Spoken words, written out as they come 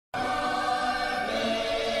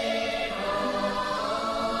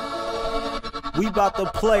We about to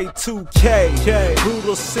play 2K.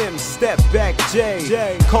 Brutalsim, step back,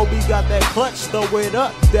 J. Kobe got that clutch, throw it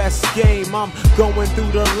up, that's game. I'm going through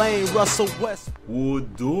the lane, Russell West.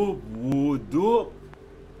 What up?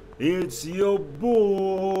 It's your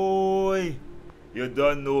boy. You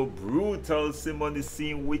don't know Brutalsim on the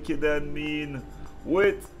scene, wicked and mean,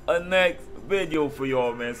 with a next video for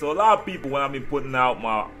y'all, man. So a lot of people, when I've been putting out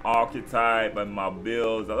my archetype and my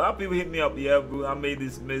builds, a lot of people hit me up, yeah, bro, I made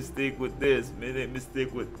this mistake with this, made a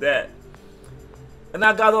mistake with that. And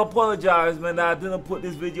I gotta apologize, man, that I didn't put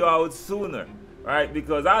this video out sooner, right?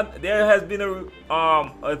 Because there has been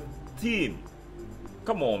a team.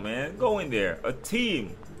 Come on, man, go in there. A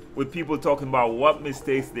team with people talking about what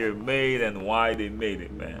mistakes they made and why they made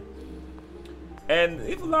it, man. And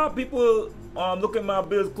if a lot of people look at my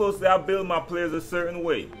builds closely, I build my players a certain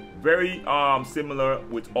way. Very similar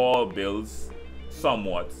with all builds,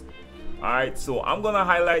 somewhat. Alright, so I'm gonna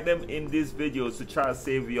highlight them in this video to try to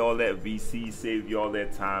save y'all that VC, save y'all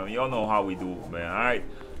that time. Y'all know how we do it, man. Alright,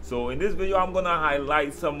 so in this video I'm gonna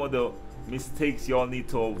highlight some of the mistakes y'all need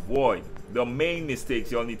to avoid. The main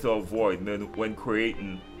mistakes y'all need to avoid when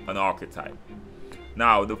creating an archetype.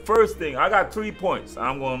 Now, the first thing, I got 3 points.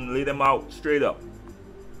 I'm going to lay them out straight up.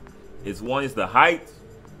 One is the height,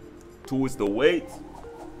 2 is the weight,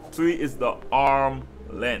 3 is the arm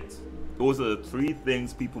length. Those are the 3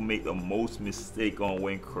 things people make the most mistake on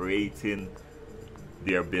when creating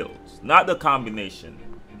their builds. Not the combination.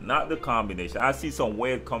 Not the combination. I see some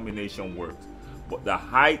weird combination works. But the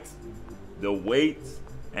height, the weight,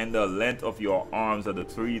 and the length of your arms are the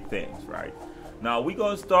 3 things, right? Now we're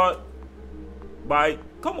gonna start by,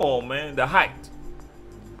 come on, man, the height.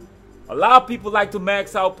 A lot of people like to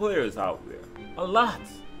max out players out there. A lot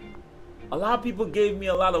of people gave me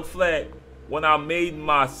a lot of flack when I made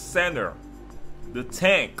my center, the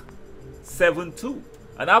tank, 7'2".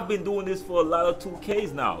 And I've been doing this for a lot of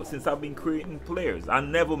 2Ks now, since I've been creating players. I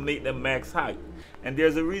never made them max height. And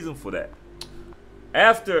there's a reason for that.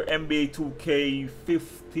 After NBA 2K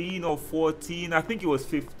 15 or 14, I think it was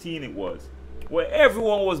 15 it was, where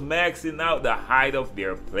everyone was maxing out the height of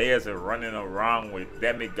their players and running around with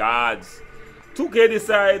demigods, 2K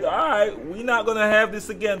decided, alright, we're not gonna have this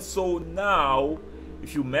again. So now,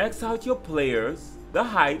 if you max out your players, the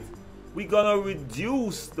height, we're gonna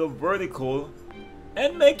reduce the vertical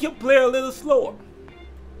and make your player a little slower.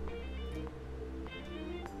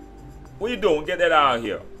 What you doing? Get that out of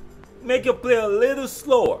here. Make your player a little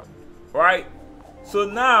slower, right? So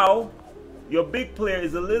now your big player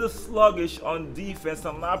is a little sluggish on defense.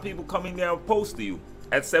 A lot of people coming there and post to you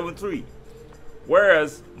at 7'3".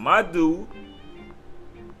 Whereas my dude,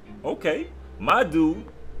 my dude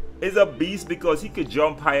is a beast because he could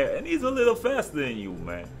jump higher and he's a little faster than you,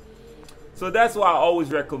 man. So that's why I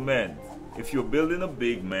always recommend, if you're building a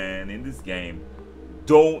big man in this game,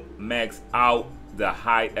 don't max out the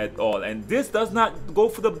height at all. And this does not go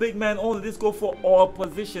for the big man only, this go for all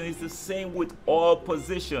positions. It's the same with all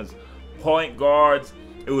positions. Point guards,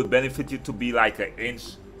 it would benefit you to be like an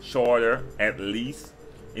inch shorter at least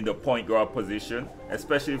in the point guard position,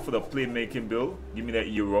 especially for the playmaking build. Give me that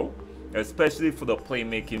euro. Especially for the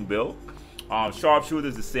playmaking build. Sharpshooter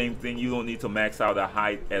is the same thing. You don't need to max out the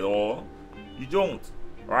height at all. You don't,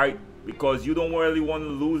 right? Because you don't really want to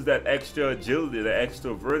lose that extra agility, the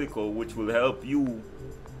extra vertical, which will help you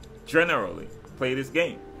generally play this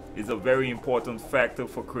game. It's a very important factor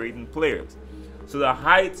for creating players. So the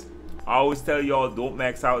height, I always tell y'all, don't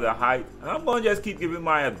max out the height. And I'm going to just keep giving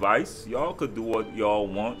my advice. Y'all could do what y'all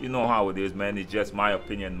want. You know how it is, man. It's just my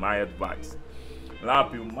opinion, my advice. A lot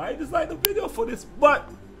of people might dislike the video for this, but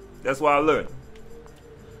that's what I learned.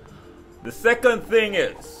 The second thing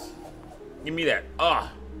is, give me that.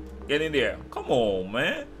 Get in there. Come on,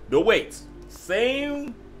 man. The weight.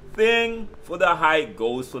 Same thing for the height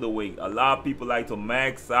goes for the weight. A lot of people like to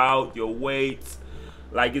max out your weight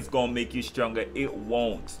like it's gonna make you stronger. It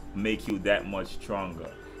won't make you that much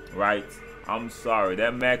stronger, right? I'm sorry.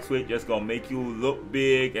 That max weight just gonna make you look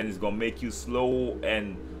big and it's gonna make you slow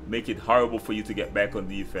and make it horrible for you to get back on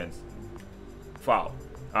defense. Foul.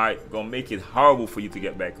 Alright, gonna make it horrible for you to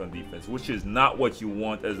get back on defense, which is not what you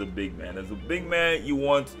want as a big man. As a big man, you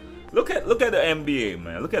want, look at the NBA,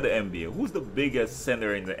 man. Look at the NBA. Who's the biggest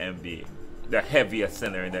center in the NBA? The heaviest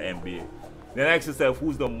center in the NBA? Then ask yourself,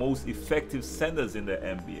 who's the most effective centers in the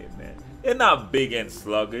NBA, man? They're not big and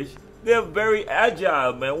sluggish. They're very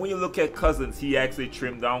agile, man. When you look at Cousins, he actually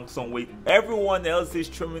trimmed down some weight. Everyone else is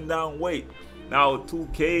trimming down weight. Now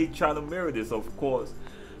 2K trying to mirror this, of course,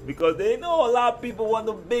 because they know a lot of people want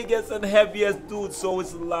the biggest and heaviest dude, so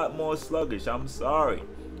it's a lot more sluggish. I'm sorry.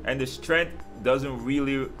 And the strength doesn't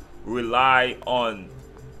really rely on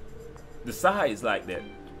the size like that.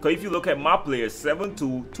 Because if you look at Myplayer,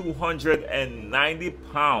 7'2", 290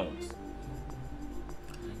 pounds.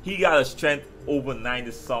 He got a strength over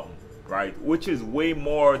 90 something, right? Which is way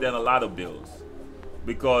more than a lot of builds.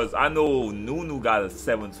 Because I know Nunu got a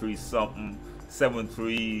 7'3" something,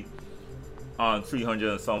 7'3" on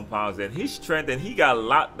 300 and some pounds, and his strength, and he got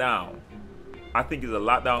locked down. I think it's a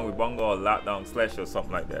lockdown with Bunga or lockdown slash or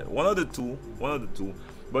something like that. One of the two.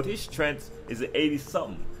 But his strength is an 80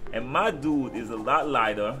 something. And my dude is a lot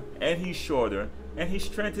lighter, and he's shorter, and his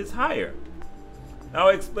strength is higher. Now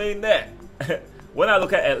I'll explain that. When I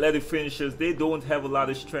look at athletic finishers, they don't have a lot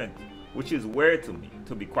of strength, which is weird to me,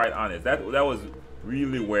 to be quite honest. That was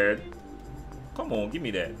really weird. Come on, give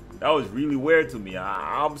me that. That was really weird to me.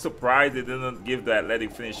 I'm surprised they didn't give the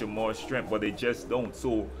athletic finisher more strength, but they just don't.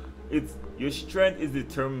 So your strength is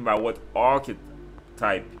determined by what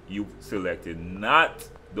archetype you selected, not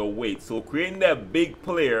the weight. So creating that big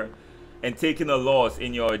player and taking a loss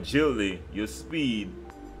in your agility, your speed,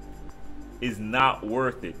 is not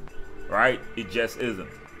worth it, right? It just isn't,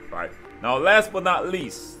 right? Now, last but not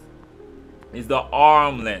least is the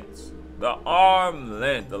arm length. The arm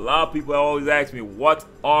length. A lot of people always ask me, what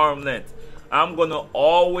arm length? I'm gonna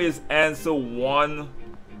always answer one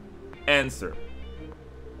answer,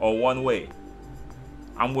 or one way.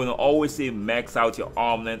 I'm gonna always say max out your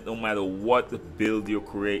arm length no matter what build you're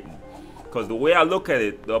creating. Because the way I look at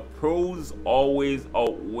it, the pros always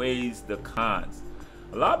outweighs the cons.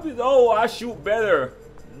 A lot of people, oh, I shoot better.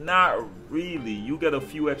 Not really. You get a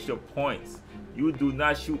few extra points. You do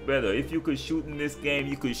not shoot better. If you could shoot in this game,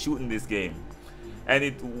 you could shoot in this game. And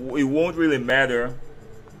it won't really matter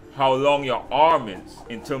how long your arm is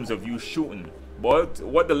in terms of you shooting. But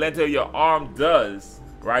what the length of your arm does,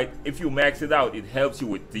 right? If you max it out, it helps you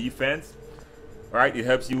with defense, right? It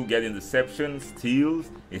helps you get interceptions, steals.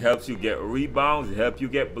 It helps you get rebounds. It helps you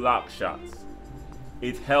get block shots.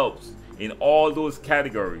 It helps in all those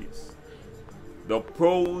categories. The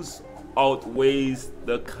pros outweighs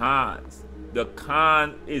the cons. The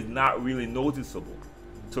con is not really noticeable,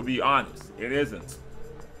 to be honest. It isn't.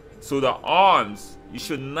 So the arms, you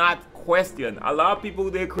should not question. A lot of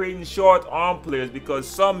people, they're creating short arm players because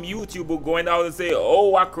some YouTuber going out and say,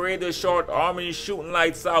 oh, I created a short arm and he's shooting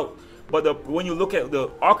lights out. But when you look at the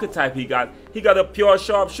archetype he got a pure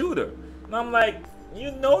sharpshooter. And I'm like,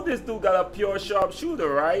 you know this dude got a pure sharpshooter,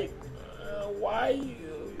 right? Why?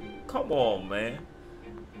 Come on, man.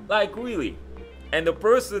 Like, really. And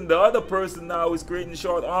the other person now is creating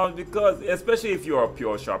short arms because, especially if you're a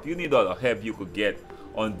pure sharp, you need all the help you could get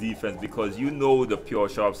on defense because you know the pure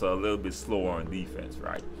sharps are a little bit slower on defense,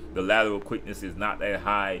 right? The lateral quickness is not that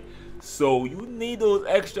high. So you need those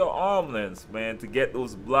extra arm lengths, man, to get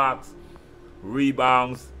those blocks,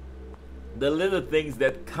 rebounds, the little things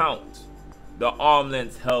that count. The arm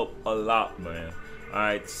lengths help a lot, man. All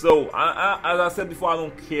right, so as I said before, I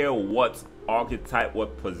don't care what archetype,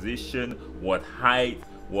 what position, what height,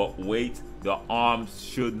 what weight, the arms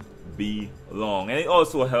should be long. And it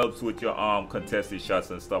also helps with your contested shots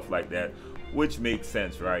and stuff like that, which makes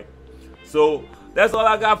sense, right? So that's all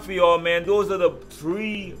I got for y'all, man. Those are the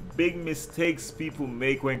 3 big mistakes people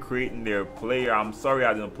make when creating their player. I'm sorry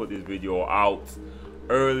I didn't put this video out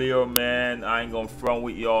earlier, man. I ain't gonna front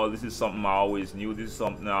with y'all. This is something I always knew. This is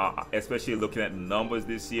something especially looking at the numbers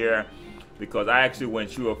this year, because I actually went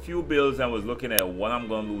through a few builds and was looking at what I'm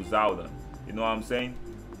gonna lose out on. You know what I'm saying?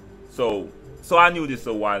 So I knew this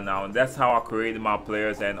a while now, and that's how I created my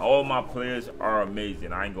players, and all my players are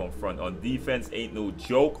amazing. I ain't gonna front. On defense ain't no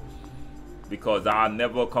joke, because I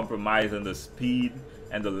never compromise on the speed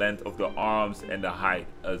and the length of the arms and the height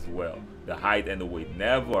as well. The height and the weight.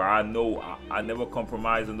 Never. I know I never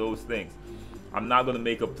compromise on those things. I'm not gonna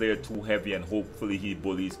make a player too heavy and hopefully he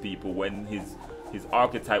bullies people when his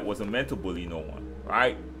archetype wasn't meant to bully no one,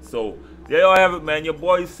 right? So there you have it, man. Your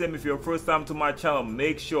boy Sim. If you're first time to my channel,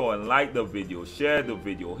 make sure and like the video, share the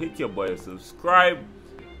video, hit your boy, subscribe.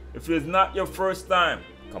 If it's not your first time,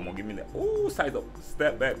 come on, give me that. Ooh, size up,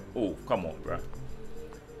 step back. Oh, come on, bro.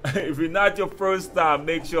 If it's not your first time,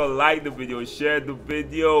 make sure like the video, share the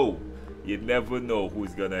video. You never know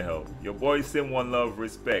who's gonna help. Your boy Sim, one love,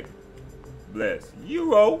 respect, bless.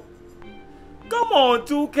 Euro. Come on,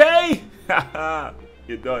 2K.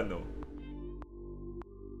 You don't know.